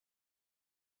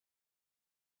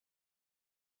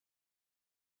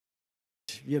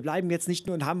Wir bleiben jetzt nicht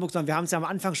nur in Hamburg, sondern wir haben es ja am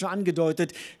Anfang schon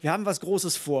angedeutet, wir haben was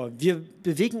Großes vor. Wir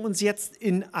bewegen uns jetzt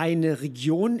in eine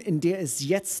Region, in der es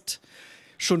jetzt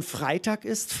schon Freitag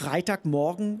ist,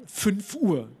 Freitagmorgen 5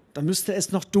 Uhr. Da müsste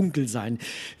es noch dunkel sein.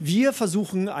 Wir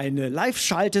versuchen eine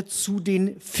Live-Schalte zu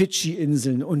den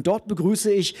Fidschi-Inseln. Und dort begrüße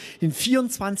ich den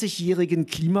 24-jährigen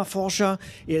Klimaforscher.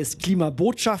 Er ist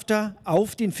Klimabotschafter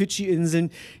auf den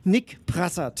Fidschi-Inseln, Neekhil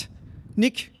Prasad.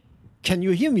 Nick, can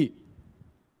you hear me?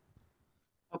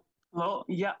 Hello,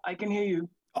 yeah, I can hear you.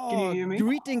 Can you hear me?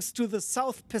 Greetings to the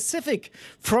South Pacific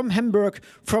from Hamburg,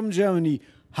 from Germany.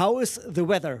 How is the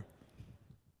weather?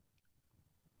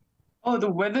 Oh,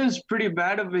 the weather is pretty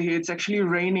bad over here. It's actually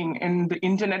raining and the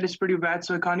internet is pretty bad,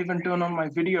 so I can't even turn on my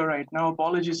video right now.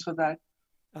 Apologies for that.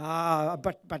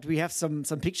 But we have some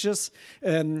pictures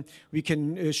we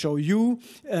can show you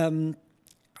and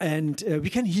we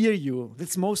can hear you.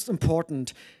 That's most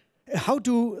important. How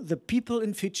do the people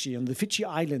in Fiji, on the Fiji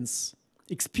Islands,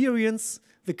 experience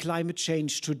the climate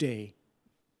change today?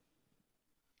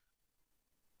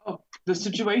 Oh, the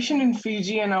situation in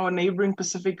Fiji and our neighboring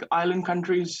Pacific island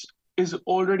countries is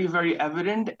already very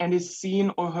evident and is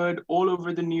seen or heard all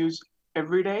over the news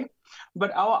every day.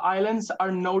 But our islands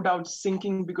are no doubt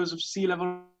sinking because of sea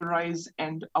level rise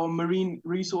and our marine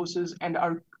resources and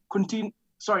our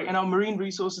marine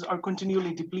resources are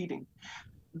continually depleting.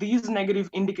 These negative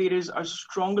indicators are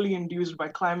strongly induced by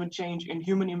climate change and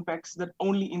human impacts that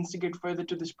only instigate further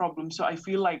to this problem. So I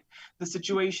feel like the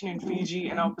situation in Fiji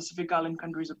and our Pacific Island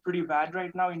countries are pretty bad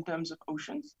right now in terms of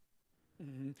oceans.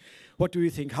 Mm-hmm. What do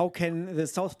you think? How can the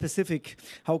South Pacific,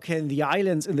 how can the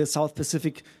islands in the South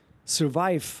Pacific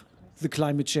survive the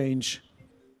climate change?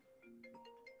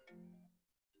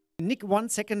 Nick, 1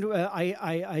 second,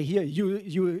 I hear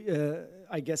you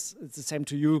I guess it's the same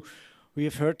to you. We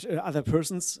have heard other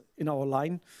persons in our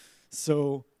line.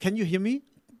 So can you hear me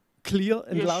clear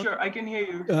and loud? Yes, sure, I can hear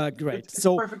you. Great. It's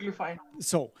perfectly fine.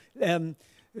 So I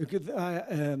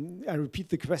repeat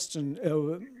the question.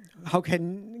 How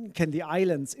can the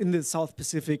islands in the South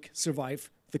Pacific survive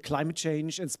the climate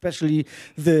change, and especially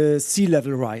the sea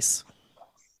level rise?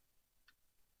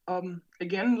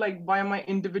 Again, like by my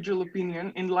individual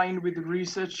opinion, in line with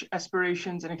research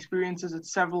aspirations and experiences at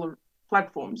several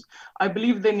platforms, I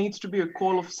believe there needs to be a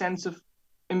call of sense of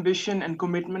ambition and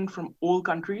commitment from all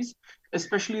countries,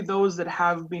 especially those that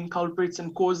have been culprits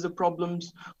and caused the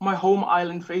problems my home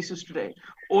island faces today,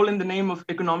 all in the name of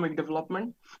economic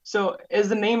development. So as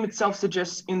the name itself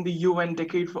suggests, in the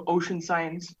UN-Decade for Ocean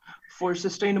Science for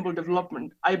Sustainable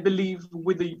Development, I believe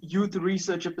with a youth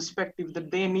researcher perspective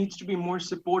that there needs to be more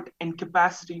support and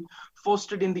capacity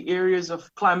fostered in the areas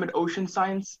of climate ocean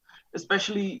science,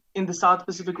 especially in the South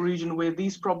Pacific region where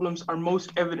these problems are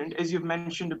most evident, as you've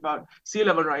mentioned about sea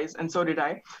level rise, and so did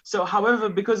I. So however,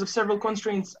 because of several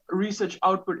constraints, research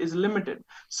output is limited.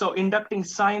 So inducting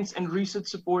science and research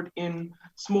support in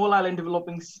small island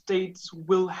developing states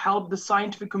will help the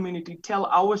scientific community tell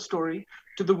our story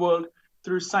to the world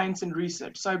through science and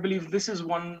research. So I believe this is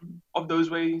one of those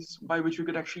ways by which we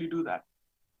could actually do that.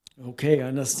 Okay, I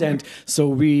understand. So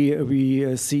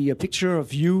we see a picture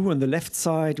of you on the left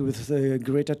side with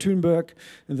Greta Thunberg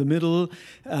in the middle.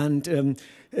 And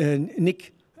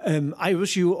Nick, I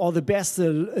wish you all the best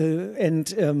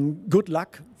and good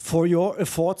luck for your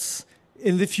efforts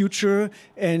in the future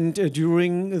and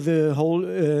during the whole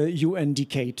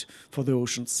UN-Decade for the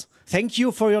oceans. Thank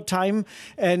you for your time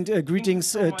and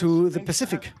greetings to the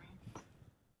Pacific.